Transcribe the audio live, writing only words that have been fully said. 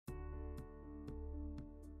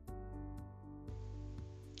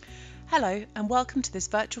Hello and welcome to this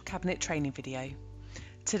virtual cabinet training video.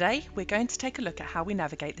 Today we're going to take a look at how we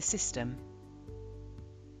navigate the system.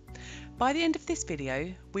 By the end of this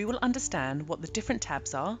video we will understand what the different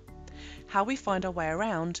tabs are, how we find our way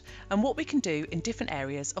around and what we can do in different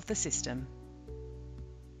areas of the system.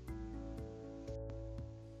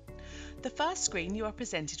 The first screen you are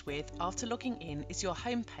presented with after logging in is your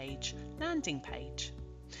home page, landing page.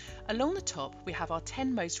 Along the top we have our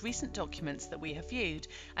 10 most recent documents that we have viewed,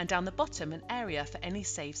 and down the bottom an area for any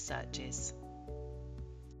saved searches.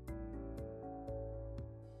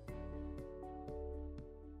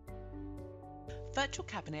 Virtual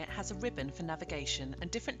Cabinet has a ribbon for navigation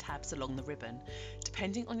and different tabs along the ribbon.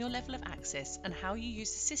 Depending on your level of access and how you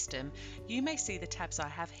use the system, you may see the tabs I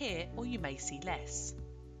have here or you may see less.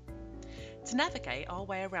 To navigate our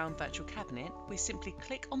way around Virtual Cabinet, we simply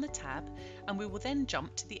click on the tab and we will then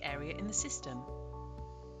jump to the area in the system.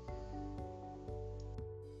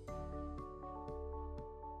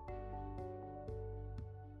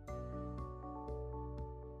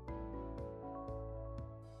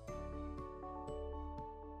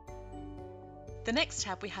 The next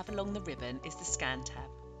tab we have along the ribbon is the Scan tab.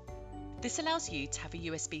 This allows you to have a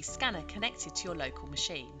USB scanner connected to your local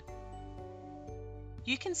machine.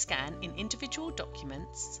 You can scan in individual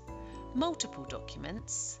documents, multiple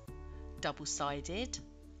documents, double-sided,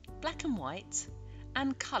 black and white,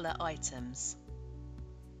 and colour items.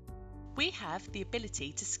 We have the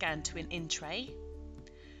ability to scan to an in-tray,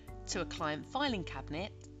 to a client filing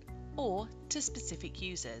cabinet, or to specific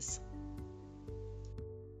users.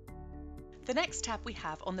 The next tab we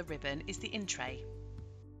have on the ribbon is the in-tray.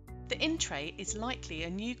 The in-tray is likely a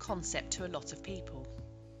new concept to a lot of people.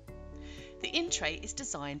 The in-tray is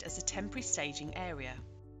designed as a temporary staging area.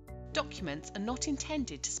 Documents are not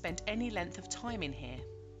intended to spend any length of time in here.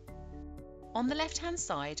 On the left-hand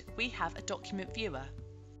side, we have a document viewer.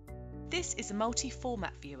 This is a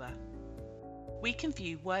multi-format viewer. We can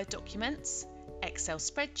view Word documents, Excel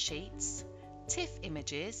spreadsheets, TIFF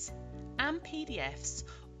images, and PDFs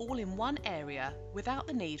all in one area without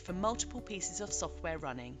the need for multiple pieces of software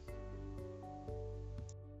running.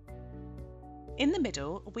 In the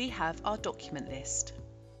middle, we have our document list.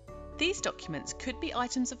 These documents could be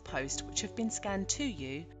items of post which have been scanned to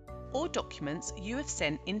you, or documents you have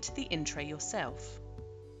sent into the in-tray yourself.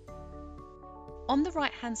 On the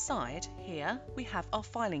right-hand side, here we have our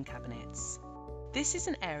filing cabinets. This is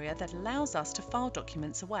an area that allows us to file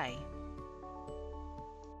documents away.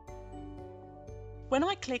 When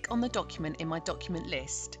I click on the document in my document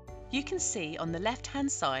list, you can see on the left-hand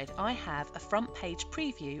side I have a front page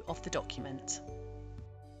preview of the document.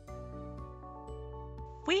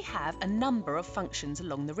 We have a number of functions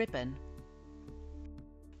along the ribbon.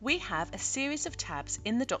 We have a series of tabs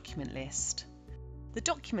in the document list. The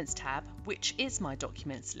Documents tab, which is my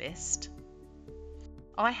documents list.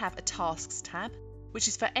 I have a Tasks tab, which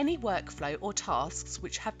is for any workflow or tasks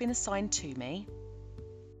which have been assigned to me.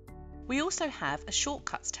 We also have a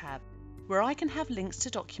Shortcuts tab, where I can have links to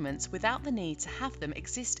documents without the need to have them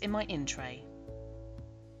exist in my in-tray.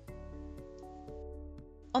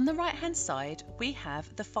 On the right-hand side, we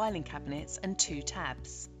have the filing cabinets and two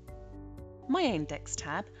tabs. My Index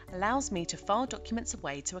tab allows me to file documents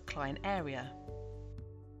away to a client area,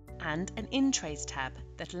 and an In-Trays tab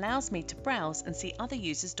that allows me to browse and see other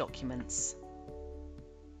users' documents.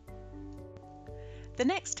 The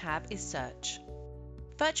next tab is Search.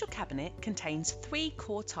 Virtual Cabinet contains three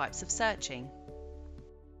core types of searching.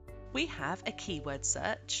 We have a keyword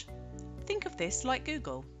search. Think of this like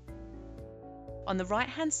Google. On the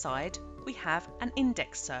right-hand side, we have an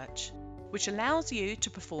index search, which allows you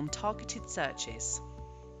to perform targeted searches.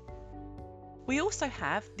 We also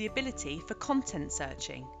have the ability for content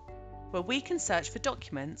searching, where we can search for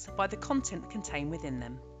documents by the content contained within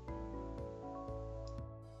them.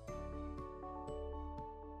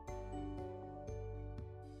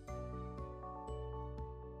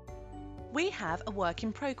 We have a Work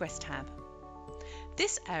in Progress tab.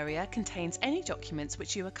 This area contains any documents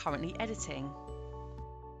which you are currently editing.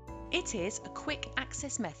 It is a quick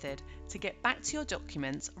access method to get back to your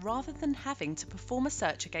documents rather than having to perform a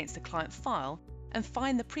search against the client file and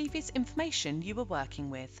find the previous information you were working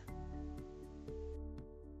with.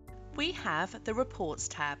 We have the Reports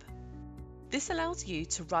tab. This allows you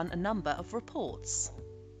to run a number of reports.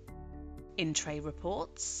 In-tray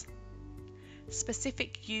reports,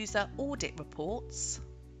 specific user audit reports,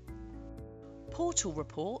 portal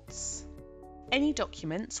reports, any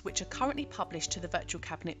documents which are currently published to the Virtual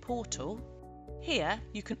Cabinet portal. Here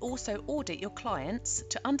you can also audit your clients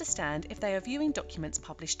to understand if they are viewing documents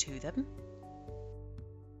published to them,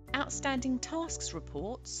 outstanding tasks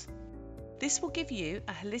reports, This will give you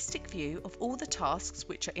a holistic view of all the tasks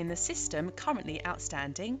which are in the system currently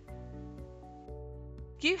outstanding.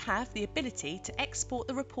 You have the ability to export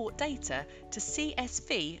the report data to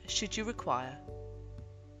CSV should you require.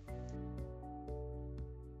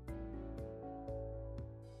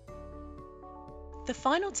 The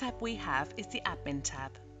final tab we have is the Admin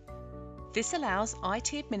tab. This allows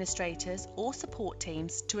IT administrators or support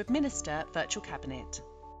teams to administer Virtual Cabinet.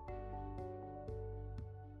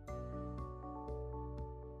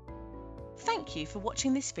 Thank you for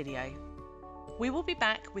watching this video. We will be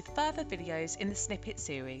back with further videos in the Snippet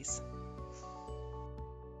series.